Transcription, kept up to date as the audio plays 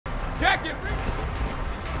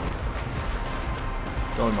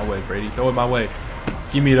Throw it my way, Brady. Throw it my way.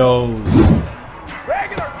 Give me those.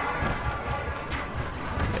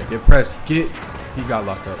 Yeah, get pressed. Get. He got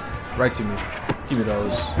locked up. Right to me. Give me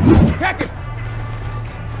those.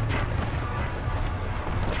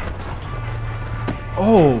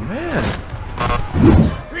 Oh, man.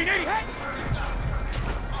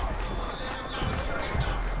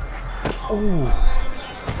 Oh.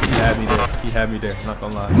 He had me there. He had me there. I'm not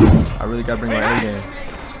gonna lie. I really gotta bring my A game.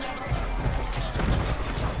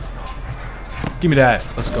 Give me that.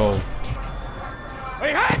 Let's go.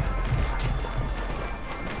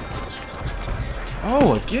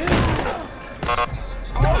 Oh, again.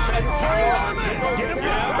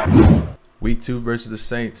 Week 2 versus the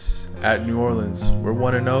Saints at New Orleans. We're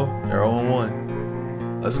 1-0. They're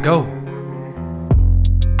 0-1. Let's go.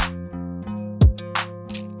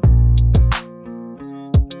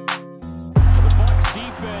 The Bucs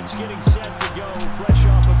defense getting set to go, fresh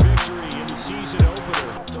off a victory in the season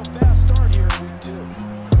opener. So fast start here in week 2.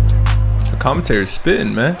 The commentator's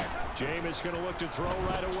spitting, man. JAMEIS going to look to throw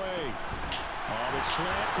right away. The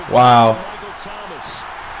slant to wow. Michael Thomas.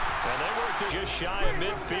 And they worked it just shy of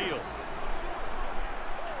midfield.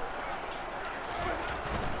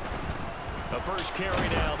 The first carry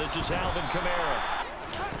now. This is Alvin Kamara.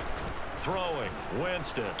 Throwing.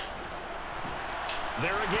 Winston.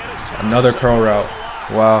 There again is Thomas. Another curl route.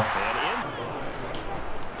 Wow.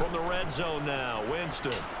 From the red zone now.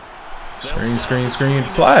 Winston. Screen, screen, screen.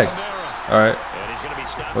 Flag. All right.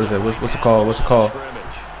 What is it? What's the call? What's the call?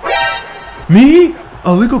 Me?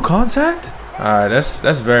 Illegal contact? Alright,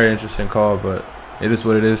 that's very interesting call, but it is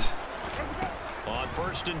what it is. On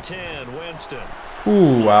 1st and 10, Winston.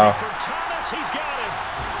 Ooh, wow. He's got him.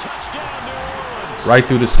 Touchdown, New Orleans. Right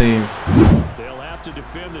through the seam. They'll have to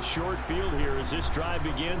defend the short field here as this drive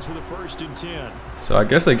begins with a 1st and 10. So I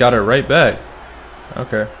guess they got it right back.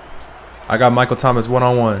 Okay. I got Michael Thomas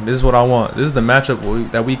one-on-one. This is what I want. This is the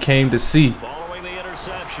matchup that we came to see. Following the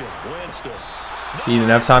interception, Winston. He didn't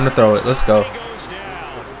have time to throw it. Let's go.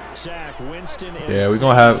 Yeah, we're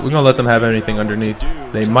gonna let them have anything underneath.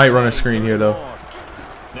 They might run a screen here though.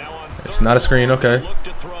 It's not a screen, okay.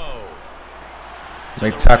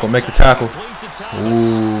 Make the tackle, make the tackle.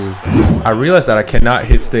 Ooh. I realized that I cannot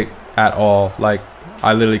hit stick at all. Like,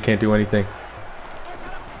 I literally can't do anything.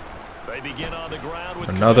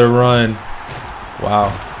 Another run.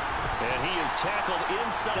 Wow.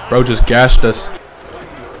 Bro just gashed us.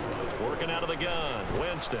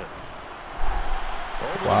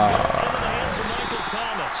 Wow.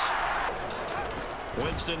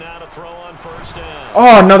 Winston now to throw on 1st down.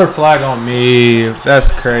 Oh, another flag on me.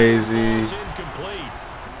 That's crazy.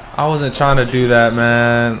 I wasn't trying to do that,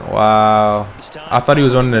 man. Wow. I thought he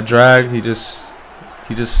was running a drag. He just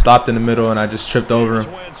stopped in the middle and I just tripped over him.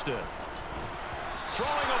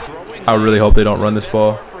 I really hope they don't run this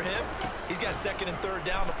ball. He's got 2nd and 3rd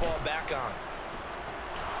down to fall back on.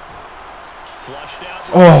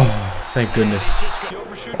 Oh, thank goodness.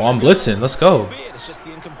 Oh, I'm blitzing. Let's go.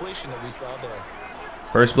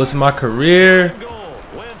 First blitz in my career.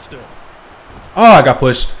 Oh, I got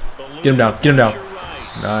pushed. Get him down. Get him down.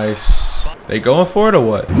 Nice. They going for it or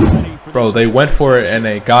what? Bro, they went for it and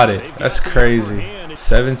they got it. That's crazy.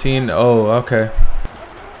 17-0. Okay.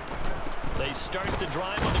 They start the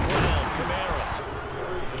drive on the ground. Kamara.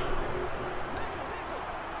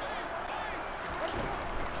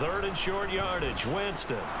 3rd and short yardage.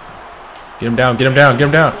 Winston. Get him down. Get him down. Get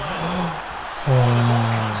him down.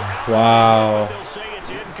 Oh, wow.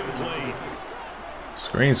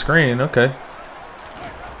 Screen, screen. Okay.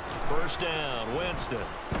 1st down. Winston.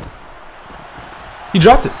 He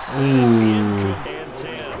dropped it. Ooh. And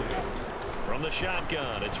 10. From the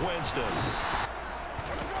shotgun, it's Winston.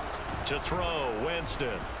 To throw,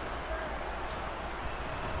 Winston.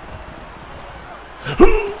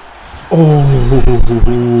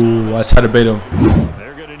 Oh, I tried to bait him.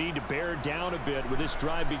 They're going to need to bear down a bit with this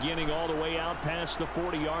drive beginning all the way out past the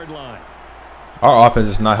 40-yard line. Our offense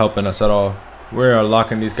is not helping us at all. We're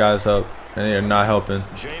locking these guys up, and they are not helping.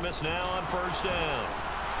 JAMEIS now on 1st down.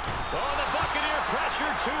 Oh, the Buccaneer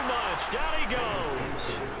pressure too much. Down he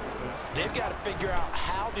goes. They've got to figure out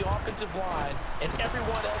how the offensive line and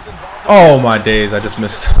everyone else involved. Oh my days! I just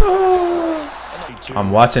missed.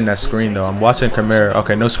 I'm watching that screen though. I'm watching Kamara.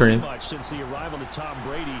 Okay, no screen.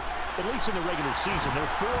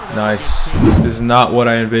 Nice. This is not what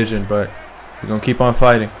I envisioned, but we're gonna keep on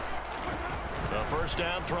fighting. The 1st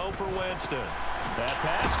down throw for Winston. That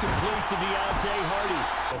pass complete to Deontay Hardy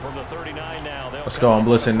from the 39 now. Let's go. I'm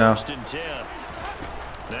blitzing now.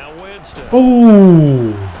 Now Winston.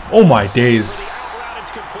 Oh my days!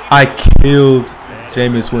 I killed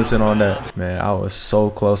Jameis Winston on that. Man, I was so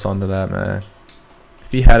close onto that, man.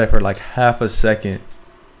 If he had it for like half a second,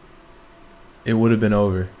 it would have been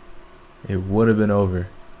over. It would have been over.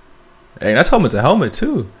 Hey, that's helmet to helmet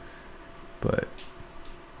too. But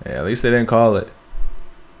hey, at least they didn't call it.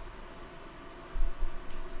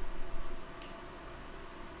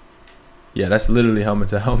 Yeah, that's literally helmet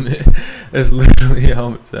to helmet. That's literally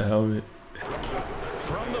helmet to helmet.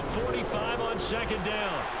 From the 45 on second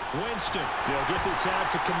down, Winston. They'll get this out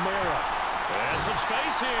to Kamara. There's some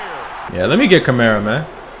space here. Yeah, let me get Kamara, man.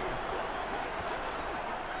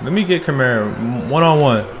 Let me get Kamara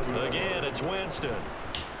one-on-one. Again, it's Winston.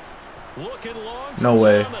 Looking long for No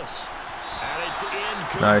way. Thomas. And it's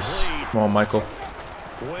incomplete. Nice. Come on, Michael.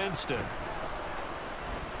 Winston.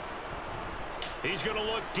 He's going to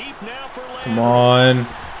look deep now for Landry. Come on. And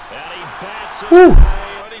he bats it Woo. away.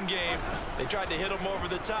 Running game. They tried to hit him over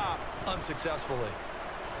the top unsuccessfully.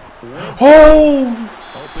 Oh!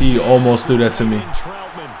 He almost threw that to me.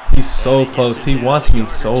 He's so close. He wants me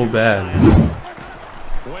so bad.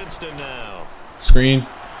 Winston now. Screen.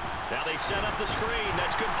 Now they set up the screen.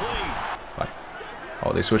 That's complete.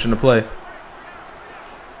 Oh, they switching to play.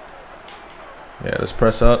 Yeah, let's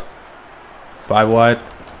press up. 5 wide.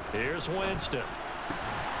 Here's Winston.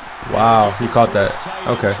 Wow, he caught that.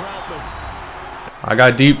 Okay. I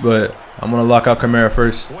got deep, but I'm going to lock out Kamara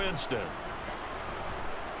first. Winston.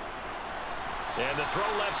 And the throw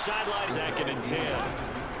left sideline. 2nd and 10.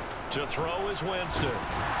 To throw is Winston.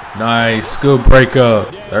 Nice. Good breakup.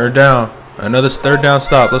 3rd down. Another 3rd down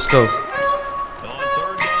stop. Let's go. On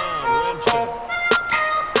 3rd down, Winston.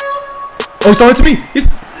 Oh, he's throwing it to me. He's...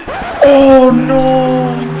 Oh,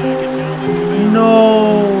 no.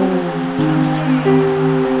 No.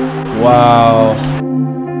 Wow.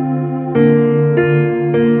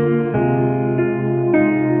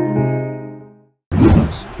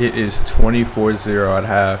 It is 24-0 at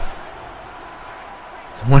half.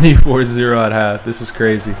 24-0 at half. This is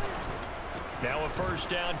crazy. Now a 1st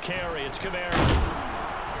down carry. It's Kamara.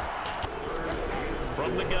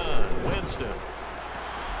 From the gun, Winston.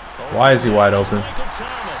 Why is he wide open? Michael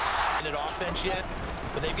Thomas. An offense yet,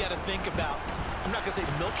 but they've got to think about, I'm not going to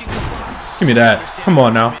say milking the clock. Give me that. Come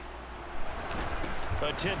on now.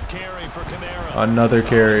 A 10th carry for Kamara. Another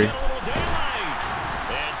carry. And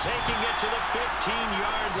taking it to the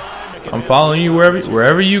 15-yard line. I'm following you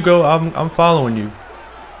wherever you go. I'm following you.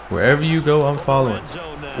 Wherever you go, I'm following.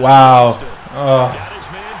 Wow.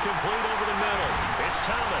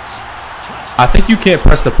 I think you can't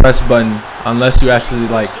press the press button unless you actually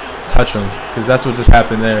like touch him, because that's what just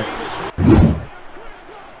happened there.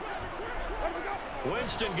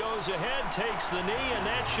 Winston goes ahead, takes the knee, and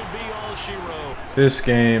that should be all she wrote. This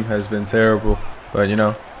game has been terrible, but you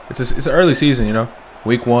know, it's an early season. You know,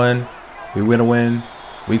 week 1, we win a win.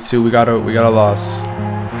 Week 2, we got a loss.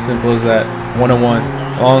 Simple as that.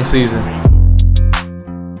 1-1, long season.